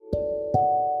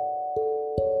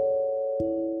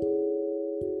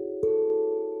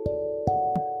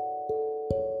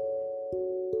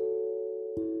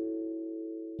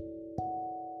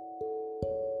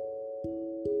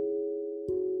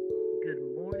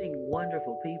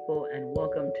wonderful people, and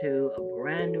welcome to a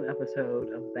brand new episode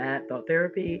of Bad Thought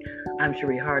Therapy. I'm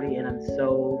Cherie Hardy, and I'm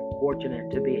so fortunate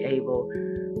to be able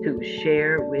to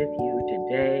share with you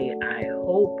today. I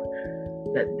hope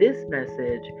that this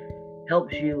message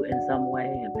helps you in some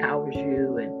way, empowers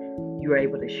you, and you're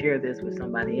able to share this with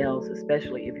somebody else,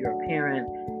 especially if you're a parent.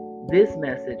 This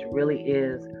message really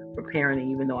is for parenting,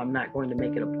 even though I'm not going to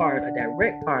make it a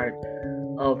direct part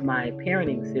of my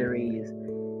parenting series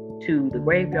to the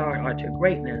graveyard or to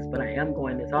greatness, but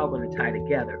it's all going to tie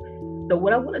together. So,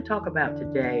 what I want to talk about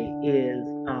today is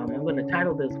I'm going to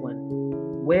title this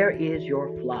one, Where is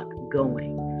Your Flock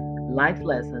Going? Life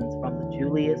Lessons from the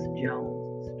Julius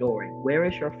Jones Story. Where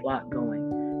is your flock going?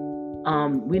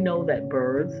 We know that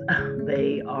birds,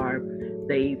 they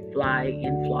fly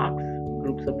in flocks,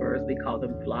 groups of birds, we call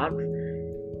them flocks,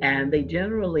 and they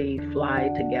generally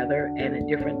fly together, and at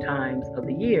different times of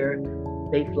the year,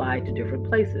 they fly to different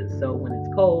places. So when it's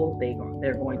cold,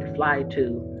 they're going to fly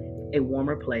to a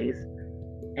warmer place,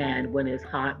 and when it's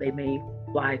hot, they may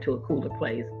fly to a cooler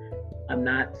place. I'm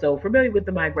not so familiar with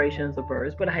the migrations of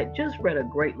birds, but I had just read a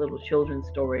great little children's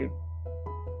story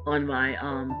on my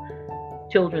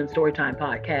children's storytime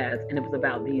podcast, and it was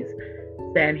about these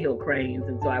sandhill cranes.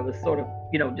 And so I was sort of,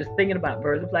 just thinking about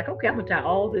birds. I was like, okay, I'm gonna tie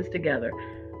all this together.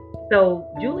 So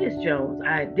Julius Jones,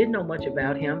 I didn't know much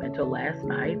about him until last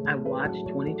night. I watched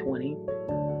 2020,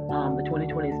 the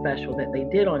 2020 special that they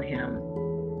did on him.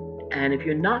 And if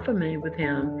you're not familiar with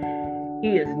him,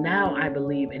 he is now, I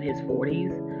believe, in his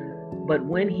 40s. But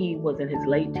when he was in his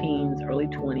late teens, early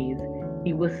 20s,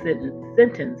 he was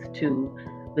sentenced to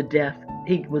the death.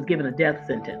 He was given a death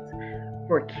sentence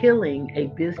for killing a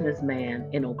businessman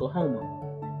in Oklahoma.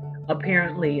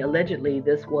 Allegedly,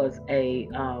 this was a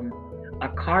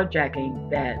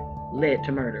carjacking that led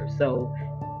to murder. So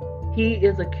he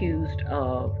is accused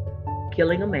of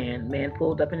killing a man. Man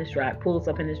pulls up in his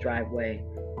driveway.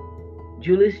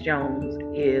 Julius Jones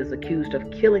is accused of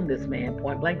killing this man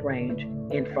point blank range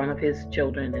in front of his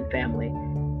children and family,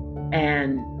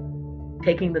 and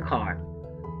taking the car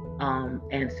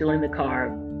and stealing the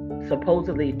car,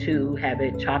 supposedly to have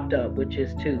it chopped up, which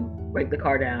is to break the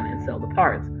car down and sell the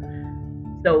parts.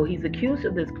 So he's accused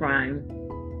of this crime.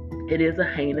 It is a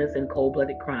heinous and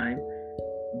cold-blooded crime,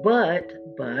 but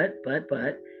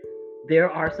there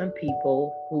are some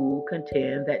people who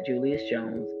contend that Julius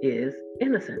Jones is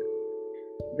innocent,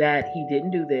 that he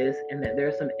didn't do this, and that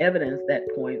there's some evidence that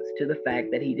points to the fact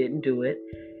that he didn't do it.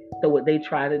 So what they've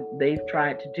tried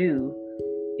to do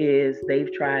is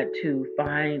they've tried to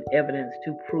find evidence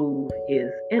to prove his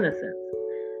innocence.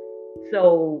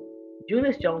 So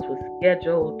Julius Jones was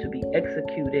scheduled to be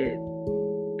executed.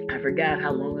 I forgot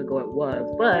how long ago it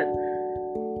was, but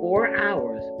 4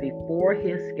 hours before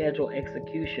his scheduled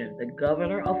execution, the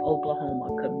governor of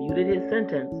Oklahoma commuted his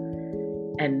sentence,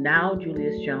 and now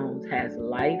Julius Jones has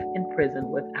life in prison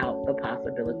without the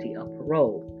possibility of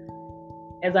parole.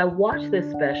 As I watched this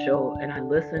special and I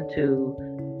listened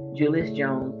to Julius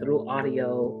Jones through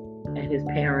audio, and his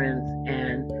parents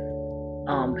and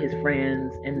his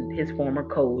friends and his former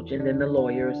coach, and then the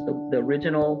lawyers, the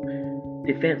original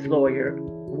defense lawyer,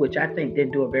 which I think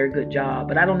didn't do a very good job,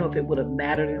 but I don't know if it would have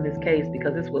mattered in this case,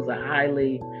 because this was a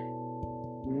highly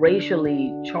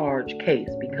racially charged case,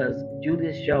 because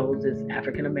Julius Jones is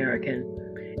African American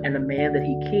and the man that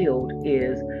he killed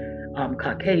is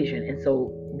Caucasian, and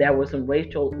so there was some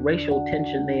racial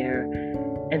tension there.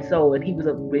 And he was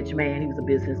a rich man, he was a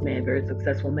businessman, very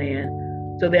successful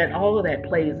man. So that all of that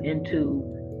plays into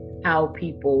how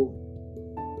people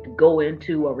go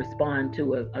into or respond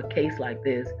to a case like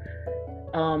this.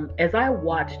 As I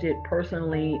watched it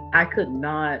personally, I could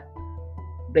not,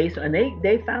 they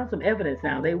found some evidence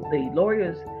now. The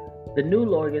new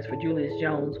lawyers for Julius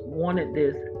Jones wanted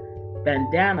this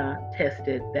bandana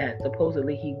tested that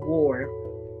supposedly he wore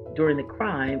during the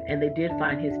crime, and they did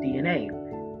find his DNA.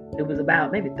 It was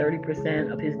about maybe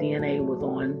 30% of his DNA was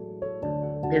on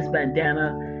this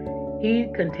bandana. He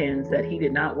contends that he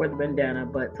did not wear the bandana,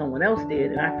 but someone else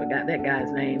did, and I forgot that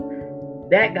guy's name.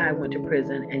 That guy went to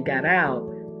prison and got out,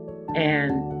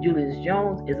 and Julius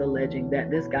Jones is alleging that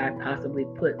this guy possibly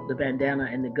put the bandana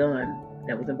and the gun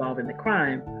that was involved in the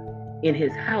crime in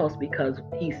his house because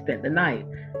he spent the night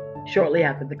shortly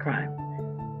after the crime.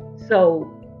 So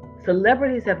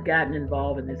celebrities have gotten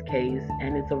involved in this case,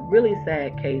 and it's a really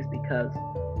sad case because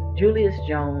Julius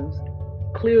Jones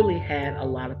clearly had a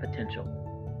lot of potential.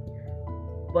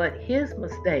 But his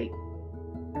mistake,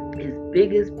 his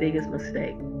biggest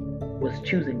mistake, was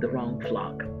choosing the wrong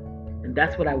flock. And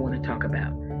that's what I want to talk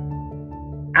about.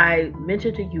 I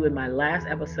mentioned to you in my last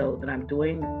episode that I'm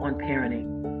doing on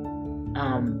parenting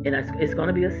And it's going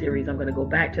to be a series. I'm going to go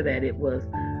back to that. It was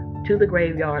To the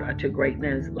Graveyard or to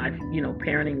Greatness, life,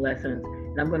 parenting lessons.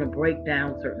 And I'm going to break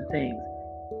down certain things.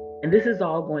 And this is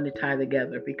all going to tie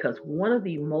together because one of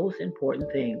the most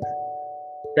important things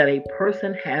that a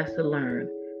person has to learn,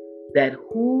 that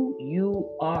who you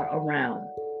are around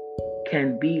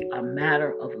can be a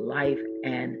matter of life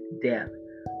and death.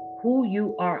 Who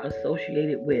you are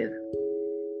associated with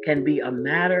can be a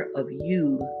matter of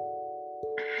you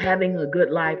having a good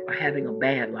life or having a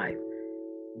bad life,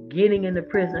 getting into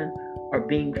prison or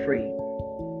being free.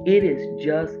 It is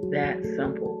just that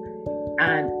simple.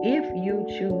 And if you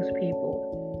choose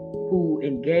people who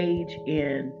engage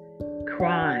in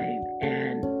crime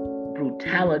and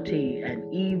brutality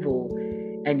and evil,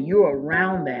 and you're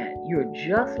around that, you're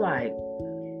just like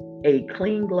a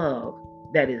clean glove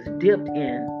that is dipped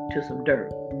into some dirt.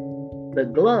 The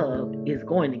glove is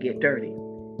going to get dirty.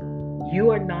 You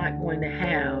are not going to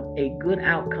have a good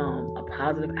outcome, a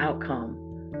positive outcome,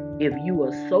 if you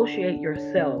associate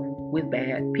yourself with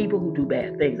bad people who do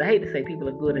bad things. I hate to say people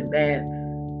are good and bad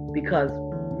because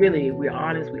really, if we're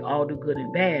honest, we all do good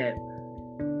and bad.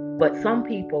 But some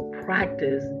people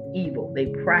practice evil. They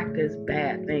practice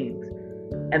bad things.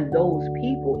 And those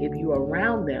people, if you're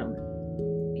around them,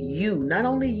 not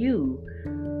only you,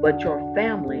 but your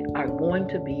family are going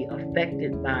to be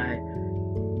affected by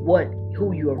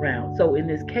who you're around. So in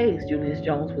this case, Julius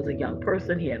Jones was a young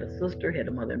person. He had a sister, he had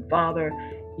a mother and father,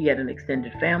 he had an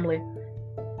extended family.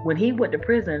 When he went to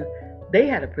prison, they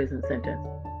had a prison sentence.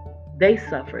 They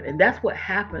suffered. And that's what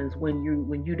happens when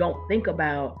you don't think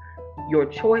about your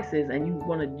choices and you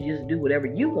want to just do whatever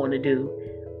you want to do.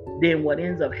 Then what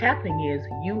ends up happening is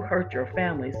you hurt your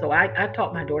family. So I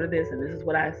taught my daughter this, and this is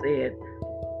what I said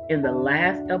in the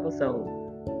last episode.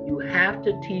 You have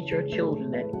to teach your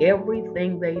children that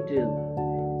everything they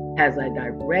do has a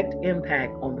direct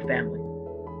impact on the family.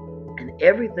 And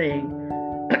everything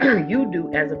you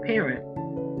do as a parent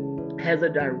has a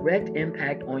direct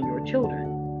impact on your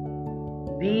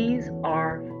children. These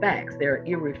are facts. They're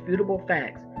irrefutable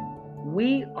facts.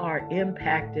 We are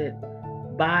impacted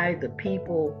by the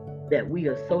people that we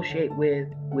associate with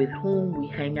whom we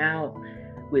hang out,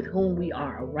 with whom we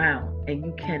are around, and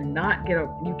you cannot get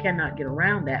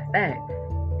around that fact.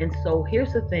 And so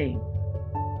here's the thing: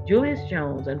 Julius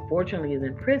Jones, unfortunately, is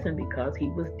in prison because he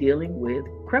was dealing with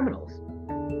criminals.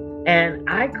 And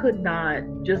I could not,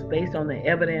 just based on the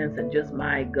evidence and just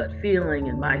my gut feeling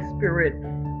and my spirit,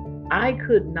 I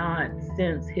could not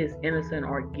sense his innocence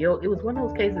or guilt. It was one of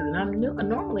those cases, and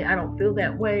normally I don't feel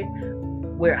that way,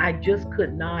 where I just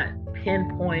could not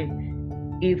pinpoint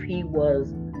if he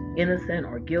was innocent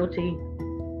or guilty.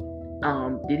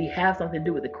 Did he have something to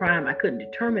do with the crime? I couldn't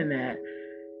determine that.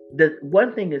 The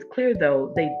one thing is clear,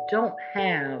 though, they don't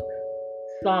have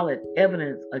solid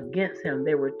evidence against him.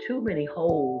 There were too many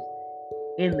holes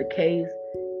in the case,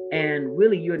 and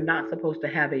really you're not supposed to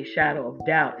have a shadow of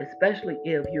doubt, especially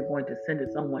if you're going to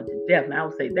sentence someone to death. Now, I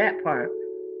would say that part,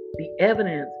 the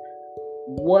evidence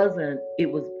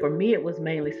for me it was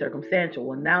mainly circumstantial.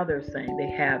 Well, now they're saying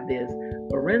they have this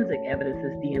forensic evidence,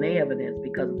 this DNA evidence,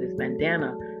 because of this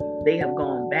bandana. They have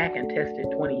gone back and tested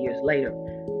 20 years later.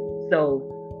 So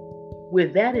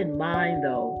with that in mind,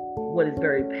 though, what is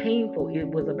very painful, it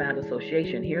was about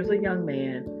association. Here's a young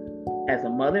man as a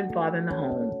mother and father in the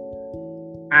home.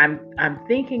 I'm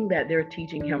thinking that they're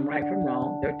teaching him right from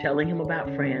wrong. They're telling him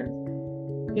about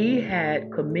friends. He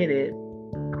had committed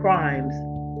crimes,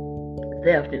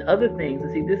 theft, and other things.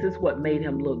 And see, this is what made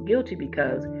him look guilty,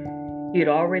 because he had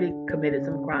already committed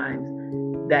some crimes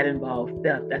that involved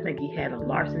theft. I think he had a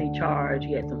larceny charge.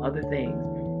 He had some other things.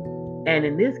 And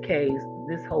in this case,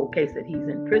 this whole case that he's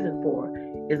in prison for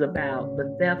is about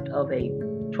the theft of a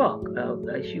truck, of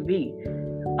a SUV.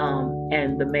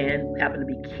 And the man happened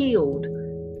to be killed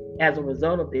as a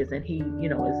result of this, and he,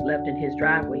 is left in his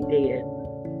driveway dead.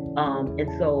 And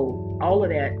so all of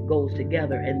that goes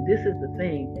together. And this is the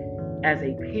thing: as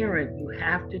a parent, you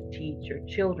have to teach your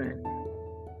children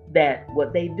that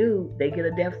what they do, they get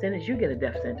a death sentence, you get a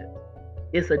death sentence.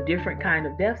 It's a different kind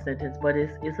of death sentence, but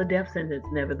it's a death sentence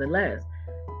nevertheless,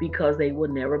 because they will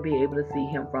never be able to see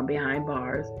him from behind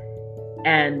bars.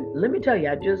 And let me tell you,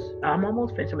 I'm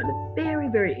almost finished. I'm at the very,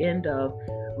 very end of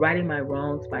Righting My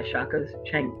Wrongs by Shaka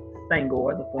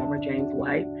Sangor, the former James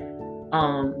White.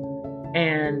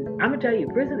 And I'm going to tell you,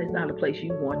 prison is not a place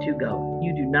you want to go.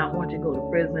 You do not want to go to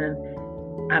prison.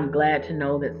 I'm glad to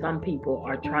know that some people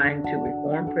are trying to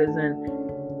reform prison.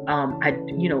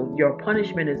 Your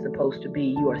punishment is supposed to be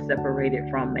you are separated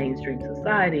from mainstream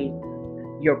society.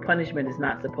 Your punishment is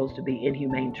not supposed to be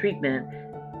inhumane treatment.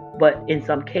 But in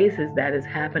some cases, that is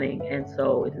happening. And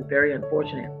so it is very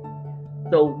unfortunate.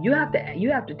 So you have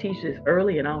to teach this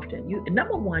early and often.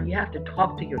 Number one, you have to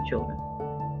talk to your children.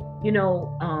 You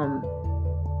know,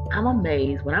 I'm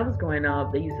amazed. When I was growing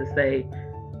up, they used to say,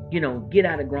 get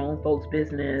out of grown folks'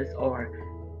 business, or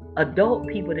adult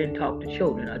people didn't talk to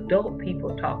children. Adult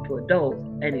people talk to adults.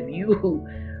 And if you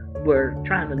were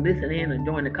trying to listen in and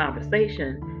join the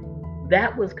conversation,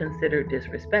 that was considered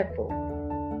disrespectful.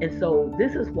 And so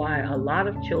this is why a lot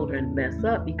of children mess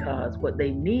up, because what they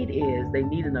need is they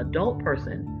need an adult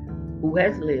person who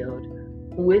has lived,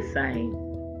 who is sane,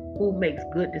 who makes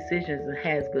good decisions and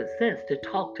has good sense to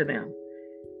talk to them.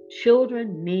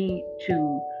 Children need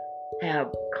to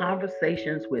have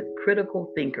conversations with critical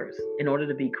thinkers in order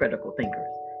to be critical thinkers.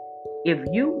 If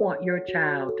you want your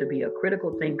child to be a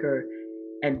critical thinker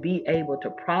and be able to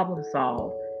problem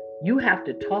solve, you have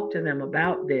to talk to them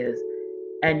about this,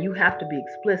 and you have to be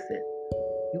explicit.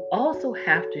 You also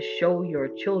have to show your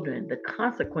children the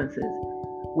consequences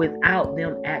without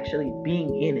them actually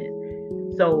being in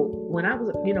it. So when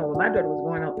when my daughter was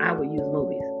growing up, I would use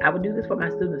movies. I would do this for my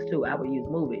students too. I would use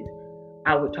movies.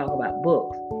 I would talk about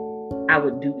books. I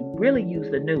would really use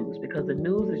the news, because the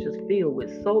news is just filled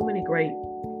with so many great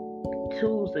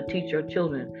tools to teach your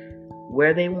children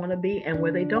where they want to be and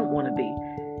where they don't want to be.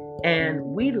 And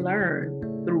we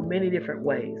learn through many different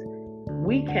ways.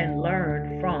 We can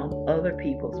learn from other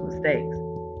people's mistakes.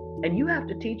 And you have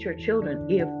to teach your children,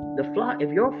 if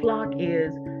your flock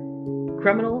is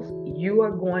criminals,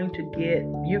 you're going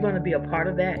to be a part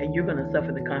of that, and you're going to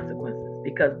suffer the consequences,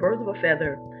 because birds of a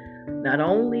feather not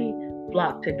only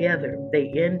flock together, they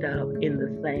end up in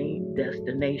the same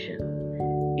destination.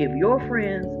 If your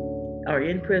friends are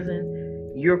in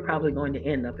prison, you're probably going to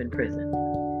end up in prison.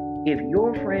 If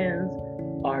your friends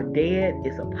are dead,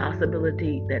 it's a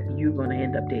possibility that you're going to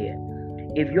end up dead.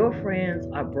 If your friends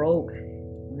are broke,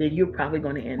 then you're probably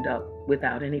going to end up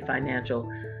without any financial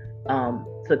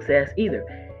success either.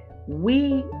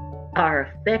 We are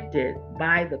affected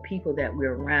by the people that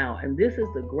we're around, and this is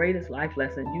the greatest life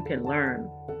lesson you can learn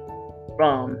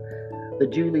from the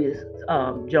Julius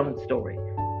Jones story.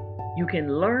 You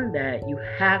can learn that you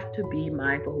have to be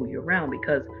mindful who you're around,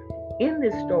 because in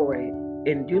this story,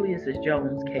 in Julius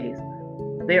Jones' case,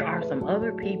 there are some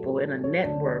other people in a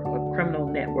network, a criminal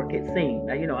network, it seems.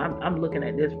 Now, I'm looking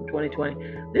at this from 2020.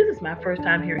 This is my first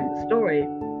time hearing the story,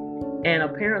 and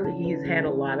apparently he's had a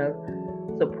lot of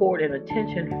support and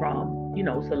attention from,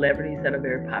 celebrities that are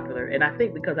very popular. And I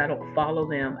think because I don't follow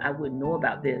them, I wouldn't know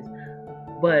about this.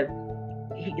 But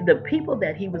the people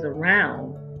that he was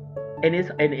around, and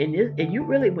you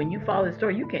really, when you follow the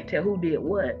story, you can't tell who did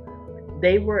what.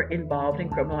 They were involved in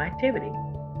criminal activity.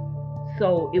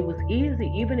 So it was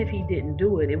easy, even if he didn't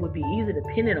do it, it would be easy to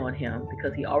pin it on him,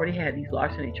 because he already had these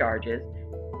larceny charges,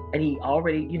 and he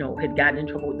already, had gotten in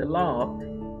trouble with the law.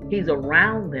 He's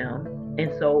around them,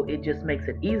 and so it just makes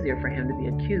it easier for him to be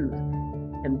accused.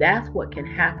 And that's what can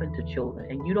happen to children,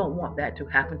 and you don't want that to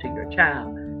happen to your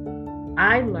child.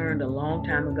 I learned a long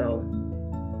time ago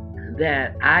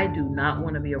that I do not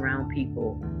want to be around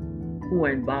people who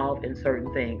are involved in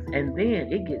certain things. And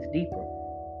then it gets deeper.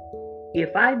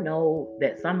 If I know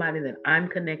that somebody that I'm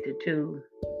connected to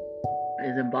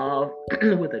is involved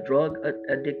with a drug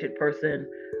addicted person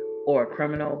or a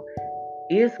criminal,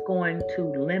 it's going to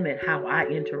limit how I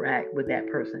interact with that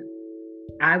person.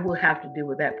 I will have to deal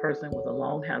with that person with a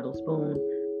long handled spoon.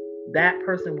 That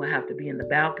person will have to be in the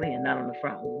balcony and not on the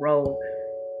front row.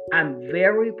 I'm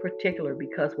very particular,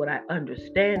 because what I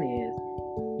understand is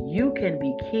you can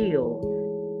be killed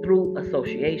through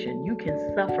association. You can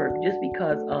suffer just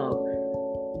because of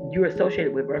you're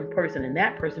associated with one person, and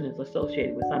that person is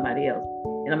associated with somebody else.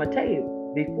 And I'm going to tell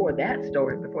you, before that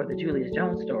story, before the Julius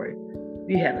Jones story,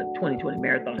 we had a 2020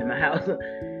 marathon in my house.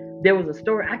 There was a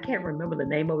story, I can't remember the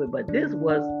name of it, but this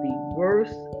was the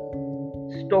worst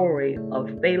story of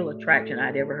fatal attraction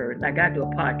I'd ever heard. And I got to do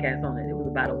a podcast on it. It was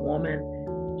about a woman.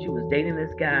 She was dating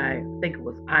this guy, I think it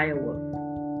was Iowa.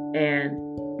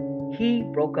 And he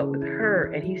broke up with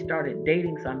her, and he started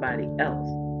dating somebody else.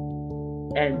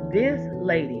 And this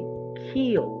lady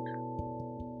killed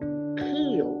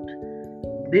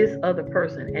this other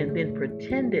person, and then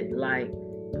pretended like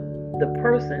the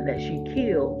person that she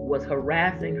killed was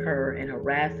harassing her and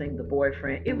harassing the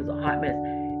boyfriend. It was a hot mess.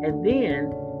 And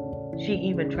then she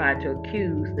even tried to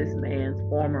accuse this man's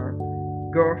former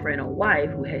girlfriend or wife,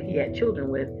 who he had children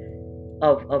with,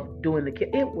 of doing the kill.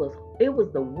 It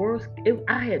was the worst.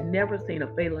 I had never seen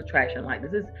a fatal attraction like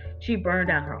this. She burned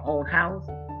down her own house.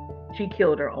 She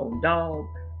killed her own dog.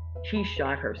 She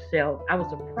shot herself. I was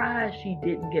surprised she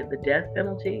didn't get the death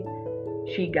penalty.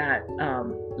 She got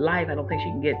life. I don't think she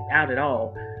can get out at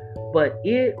all. But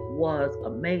it was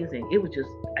amazing. It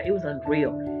was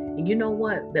unreal. And you know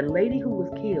what? The lady who was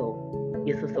killed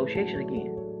is association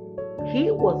again.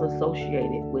 He was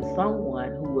associated with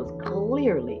someone who was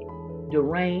clearly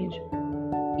deranged,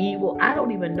 evil. I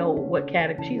don't even know what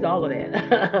category. She's all of that.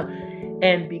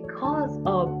 And because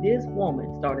of this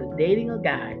woman started dating a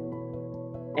guy,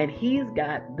 and he's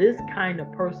got this kind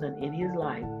of person in his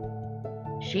life,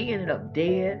 she ended up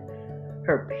dead.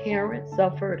 Her parents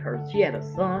suffered. She had a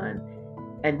son,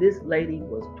 and this lady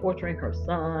was torturing her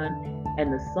son.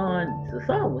 And the son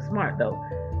was smart though.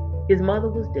 His mother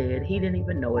was dead. He didn't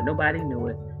even know it. Nobody knew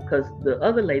it because the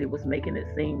other lady was making it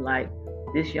seem like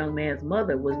this young man's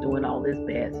mother was doing all this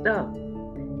bad stuff.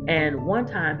 And one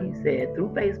time he said through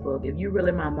Facebook, "If you're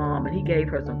really my mom," and he gave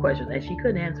her some questions and she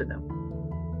couldn't answer them.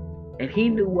 And he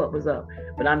knew what was up.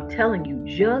 But I'm telling you,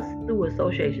 just through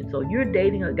association. So you're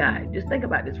dating a guy. Just think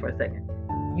about this for a second.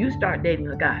 You start dating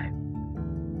a guy.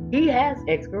 He has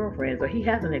ex-girlfriends or he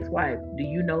has an ex-wife. Do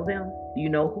you know them? Do you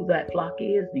know who that flock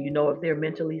is? Do you know if they're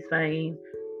mentally sane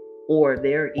or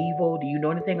they're evil? Do you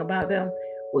know anything about them?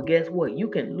 Well, guess what? You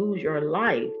can lose your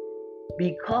life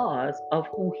because of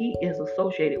who he is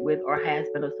associated with or has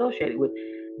been associated with.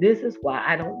 This is why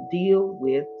I don't deal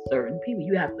with certain people.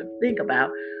 You have to think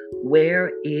about,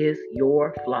 where is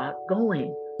your flock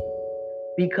going?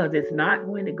 Because it's not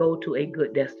going to go to a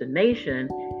good destination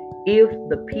if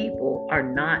the people are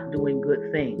not doing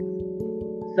good things.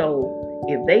 So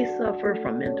if they suffer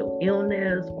from mental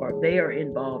illness, or they are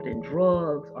involved in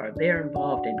drugs, or they're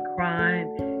involved in crime,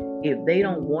 if they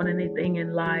don't want anything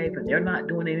in life and they're not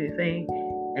doing anything,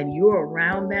 and you're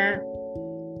around that,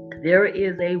 there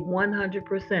is a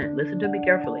 100%, listen to me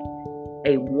carefully,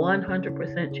 a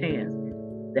 100% chance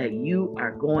that you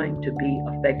are going to be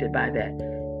affected by that.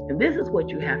 And this is what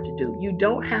you have to do. You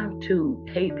don't have to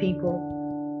hate people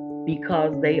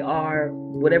because they are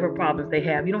whatever problems they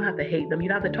have. You don't have to hate them. You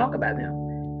don't have to talk about them.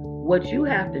 What you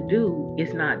have to do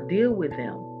is not deal with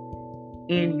them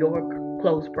in your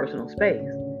close personal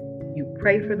space. You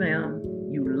pray for them.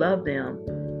 You love them.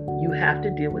 You have to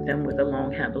deal with them with a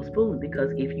long handled spoon,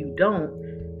 because if you don't,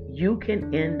 you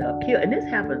can end up killed. And this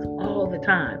happens all the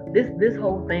time. This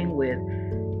whole thing with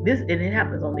this, and it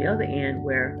happens on the other end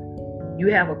where you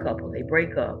have a couple, they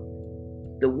break up.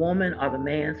 The woman or the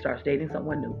man starts dating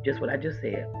someone new, just what I just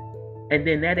said. And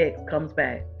then that ex comes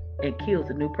back and kills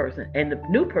the new person. And the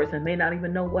new person may not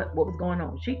even know what was going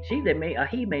on.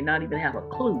 He may not even have a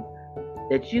clue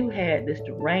that you had this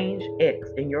deranged ex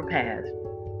in your past.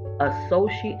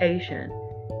 Association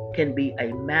can be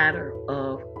a matter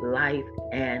of life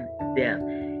and death.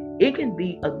 It can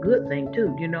be a good thing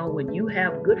too. You know, when you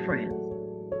have good friends.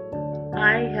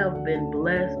 I have been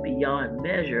blessed beyond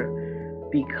measure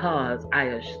because I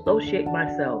associate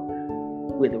myself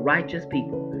with righteous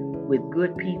people, with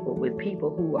good people, with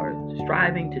people who are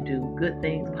striving to do good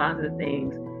things, positive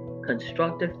things,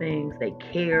 constructive things. They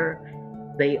care.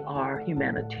 They are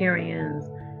humanitarians.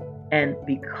 And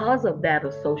because of that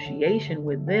association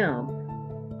with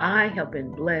them, I have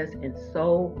been blessed in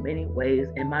so many ways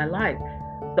in my life.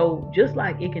 So just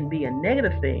like it can be a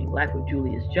negative thing, like with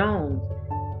Julius Jones,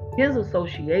 his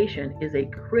association is a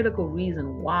critical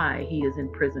reason why he is in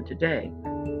prison today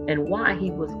and why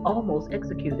he was almost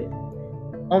executed.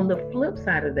 On the flip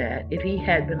side of that, if he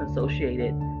had been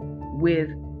associated with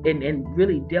and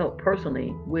really dealt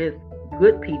personally with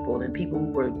good people and people who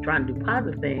were trying to do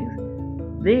positive things,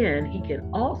 then he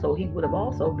would have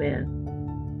also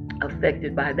been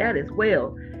affected by that as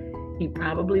well. He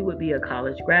probably would be a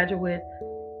college graduate.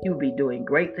 He would be doing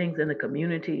great things in the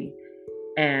community.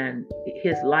 And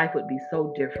his life would be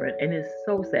so different. And it's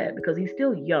so sad because he's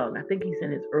still young. I think he's in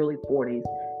his early 40s.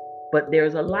 But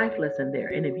there's a life lesson there.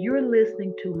 And if you're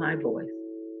listening to my voice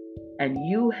and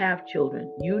you have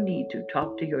children, you need to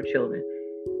talk to your children.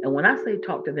 And when I say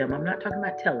talk to them, I'm not talking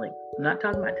about telling. I'm not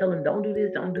talking about telling, don't do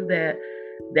this, don't do that.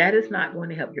 That is not going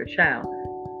to help your child.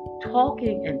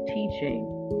 Talking and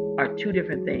teaching are two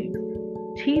different things.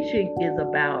 Teaching is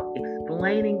about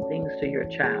explaining things to your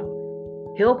child.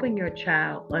 Helping your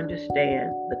child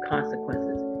understand the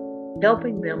consequences,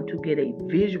 helping them to get a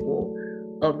visual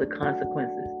of the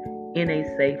consequences in a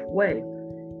safe way.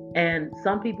 And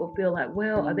some people feel like,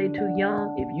 well, are they too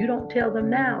young? If you don't tell them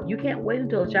now, you can't wait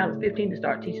until a child is 15 to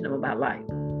start teaching them about life.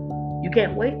 You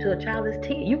can't wait till a child is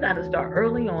 10. You got to start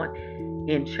early on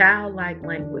in childlike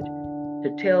language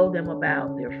to tell them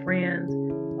about their friends,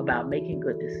 about making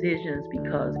good decisions,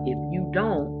 because if you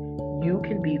don't, you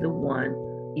can be the one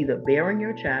either bearing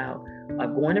your child or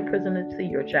going to prison to see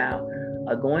your child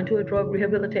or going to a drug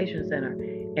rehabilitation center.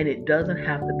 And it doesn't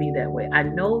have to be that way. I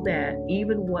know that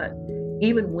even what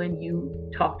Even when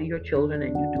you talk to your children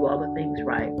and you do all the things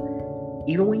right,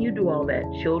 even when you do all that,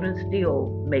 children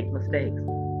still make mistakes.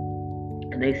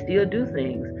 And they still do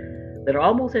things that are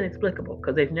almost inexplicable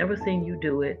because they've never seen you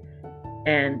do it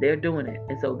and they're doing it.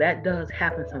 And so that does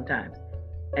happen sometimes.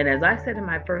 And as I said in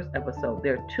my first episode,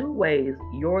 there are two ways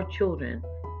your children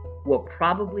will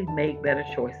probably make better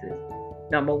choices.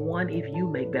 Number one, if you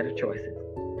make better choices.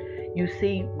 You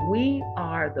see, we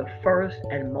are the first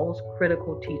and most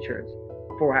critical teachers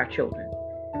for our children.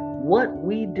 What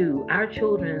we do, our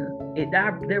children,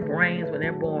 their brains when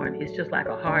they're born, it's just like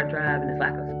a hard drive and it's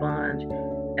like a sponge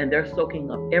and they're soaking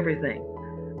up everything.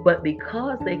 But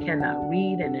because they cannot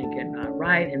read and they cannot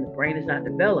write and the brain is not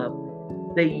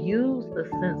developed, they use the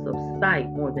sense of sight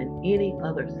more than any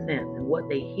other sense and what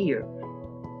they hear.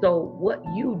 So what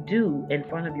you do in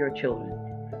front of your children,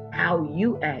 how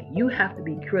you act, you have to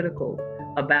be critical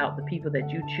about the people that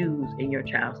you choose in your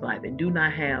child's life and do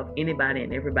not have anybody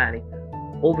and everybody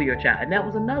over your child. And that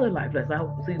was another life lesson.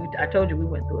 I told you we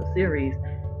went through a series,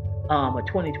 a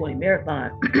 2020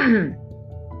 marathon,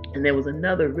 and there was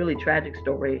another really tragic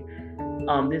story.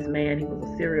 This man, he was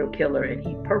a serial killer and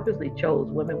he purposely chose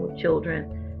women with children.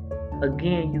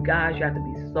 Again, you guys, you have to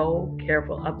be so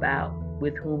careful about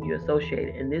with whom you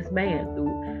associate. And this man,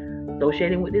 through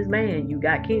associating with this man, you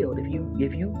got killed. If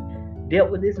you dealt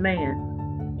with this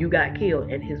man, you got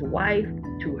killed. And his wife,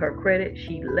 to her credit,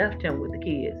 she left him with the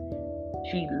kids.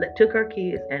 She took her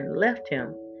kids and left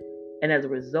him. And as a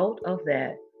result of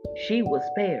that, she was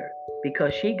spared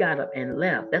because she got up and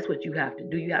left. That's what you have to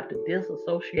do. You have to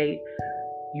disassociate.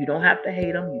 You don't have to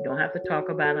hate them. You don't have to talk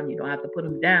about them. You don't have to put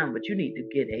them down, but you need to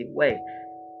get away.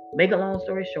 Make a long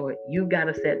story short, you've got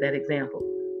to set that example.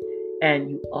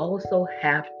 And you also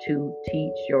have to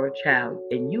teach your child,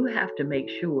 and you have to make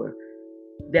sure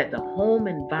that the home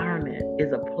environment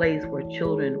is a place where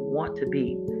children want to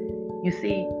be. You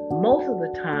see, most of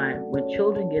the time when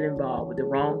children get involved with the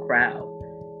wrong crowd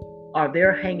or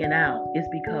they're hanging out, it's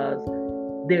because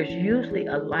there's usually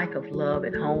a lack of love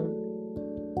at home.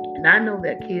 And I know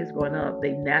that kids growing up,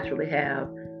 they naturally have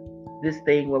this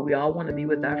thing where we all want to be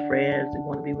with our friends, we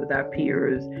want to be with our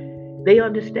peers. They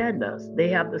understand us. They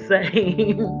have the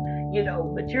same,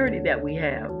 maturity that we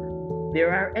have.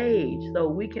 They're our age, so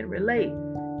we can relate.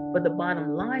 But the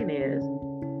bottom line is,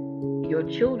 your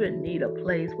children need a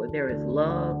place where there is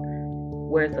love,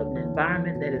 where it's an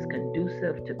environment that is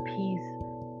conducive to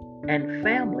peace and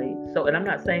family. So, and I'm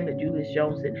not saying that Julius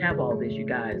Jones didn't have all this, you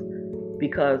guys,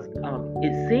 because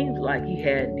it seems like he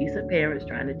had decent parents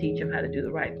trying to teach him how to do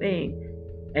the right thing,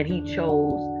 and he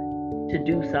chose to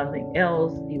do something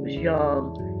else. He was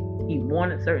young, he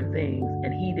wanted certain things,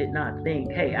 and he did not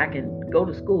think, hey, I can go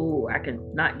to school, I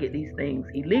can not get these things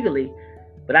illegally,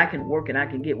 but I can work and I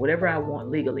can get whatever I want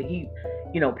legally.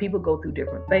 People go through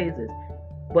different phases,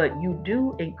 but you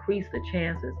do increase the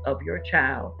chances of your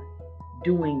child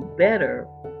doing better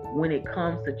when it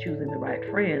comes to choosing the right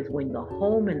friends, when the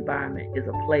home environment is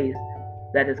a place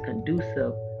that is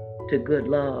conducive to good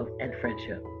love and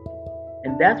friendship.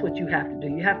 And that's what you have to do.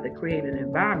 You have to create an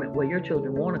environment where your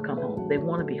children want to come home. They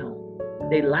want to be home.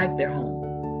 They like their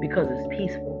home because it's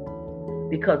peaceful,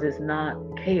 because it's not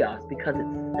chaos, because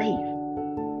it's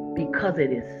safe, because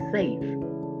it is safe.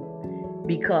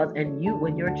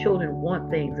 When your children want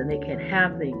things and they can't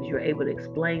have things, you're able to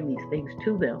explain these things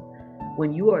to them.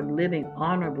 When you are living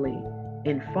honorably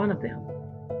in front of them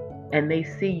and they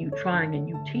see you trying and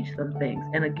you teach them things.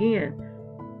 And again,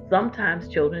 sometimes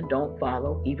children don't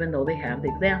follow even though they have the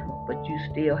example, but you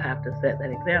still have to set that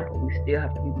example. We still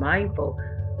have to be mindful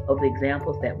of the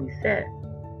examples that we set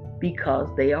because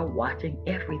they are watching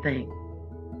everything.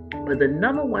 But the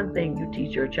number one thing you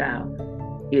teach your child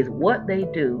is what they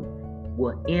do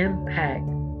will impact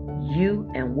you,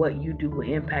 and what you do will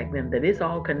impact them, that it's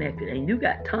all connected. And you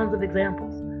got tons of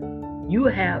examples. You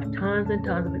have tons and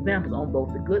tons of examples on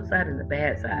both the good side and the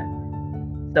bad side.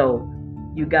 So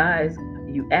you guys,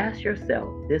 you ask yourself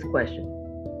this question: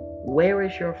 where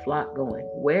is your flock going?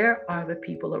 Where are the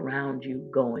people around you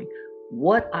going?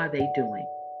 What are they doing?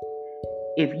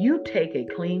 If you take a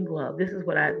clean glove, this is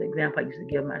the example I used to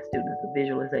give my students, a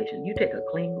visualization. You take a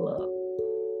clean glove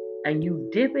and you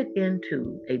dip it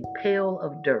into a pail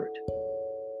of dirt,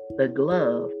 the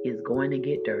glove is going to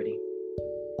get dirty.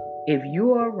 If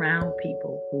you are around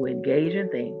people who engage in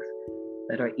things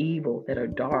that are evil, that are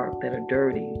dark, that are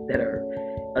dirty, that are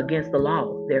against the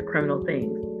law, they're criminal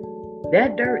things,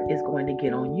 that dirt is going to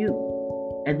get on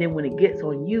you. And then when it gets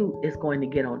on you, it's going to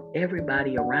get on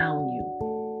everybody around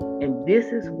you. And this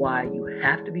is why you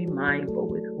have to be mindful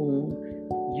with whom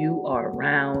you are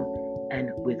around and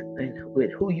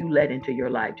with who you let into your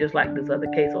life. Just like this other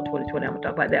case on 2020, I'm gonna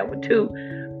talk about that one too.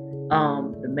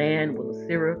 The man was a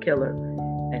serial killer,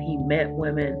 and he met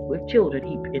women with children.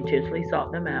 He intentionally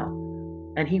sought them out,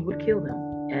 and he would kill them.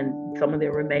 And some of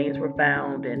their remains were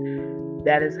found, and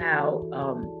that is how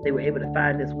they were able to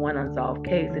find this one unsolved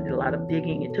case. They did a lot of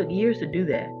digging. It took years to do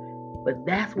that, but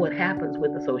that's what happens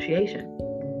with association.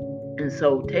 And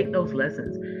so take those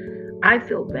lessons. I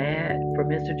feel bad for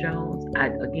Mr. Jones.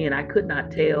 I could not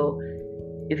tell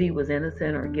if he was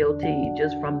innocent or guilty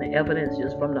just from the evidence,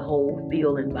 just from the whole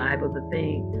feel and vibe of the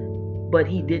thing. But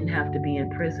he didn't have to be in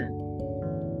prison.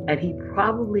 And he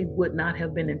probably would not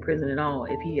have been in prison at all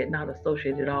if he had not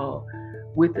associated at all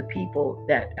with the people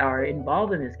that are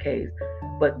involved in this case.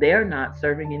 But they're not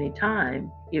serving any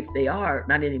time. If they are,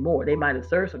 not anymore. They might have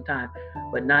served some time,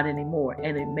 but not anymore.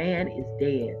 And a man is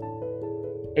dead.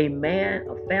 A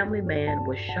family man,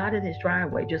 was shot in his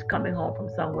driveway just coming home from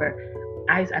somewhere.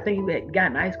 I think he had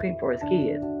gotten ice cream for his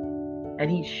kids. And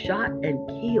he's shot and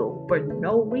killed for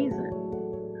no reason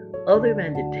other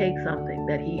than to take something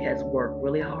that he has worked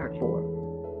really hard for.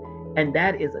 And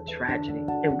that is a tragedy.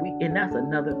 And that's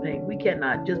another thing. We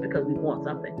cannot, just because we want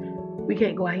something, we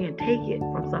can't go out here and take it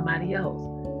from somebody else.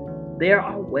 There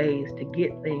are ways to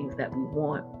get things that we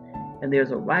want. And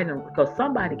there's a right, because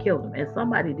somebody killed him and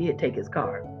somebody did take his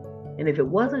car. And if it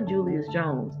wasn't Julius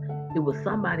Jones, it was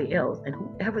somebody else. And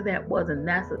whoever that was, and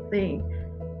that's the thing.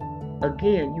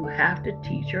 Again, you have to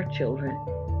teach your children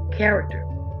character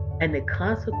and the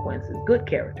consequences, good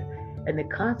character, and the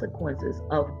consequences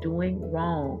of doing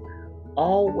wrong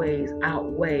always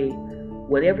outweigh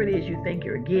whatever it is you think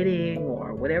you're getting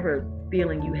or whatever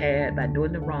feeling you had by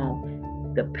doing the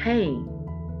wrong. The pain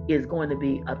is going to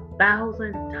be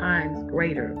 1,000 times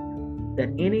greater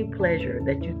than any pleasure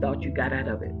that you thought you got out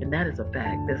of it. And that is a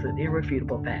fact. That's an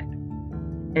irrefutable fact.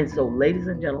 And so, ladies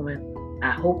and gentlemen,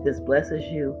 I hope this blesses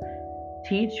you.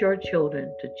 Teach your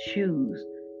children to choose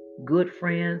good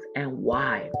friends and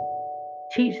why.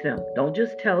 Teach them. Don't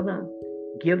just tell them.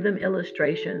 Give them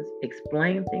illustrations.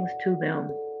 Explain things to them.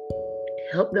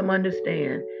 Help them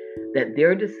understand that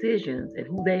their decisions and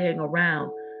who they hang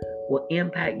around will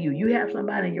impact you. You have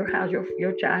somebody in your house,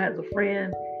 your child has a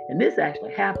friend, and this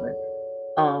actually happened.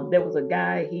 There was a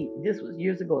guy, this was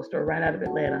years ago, a story right out of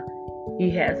Atlanta. He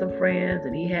had some friends,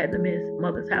 and he had them in his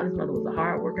mother's house. His mother was a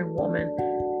hardworking woman,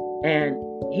 and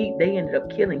they ended up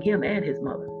killing him and his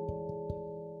mother.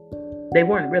 They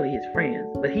weren't really his friends,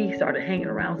 but he started hanging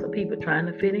around some people trying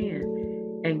to fit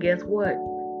in. And guess what?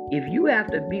 If you have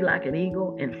to be like an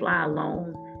eagle and fly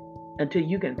alone until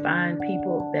you can find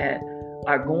people that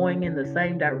are going in the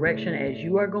same direction as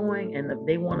you are going and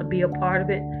they want to be a part of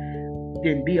it,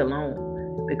 then be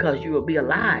alone, because you will be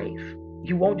alive.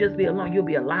 You won't just be alone, you'll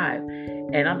be alive.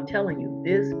 And I'm telling you,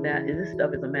 this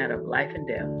stuff is a matter of life and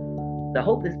death. So I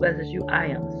hope this blesses you. I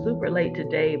am super late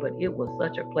today, but it was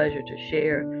such a pleasure to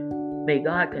share. May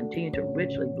God continue to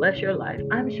richly bless your life.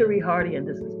 I'm Cherie Hardy, and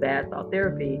this is Bad Thought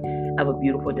Therapy. Have a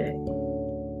beautiful day.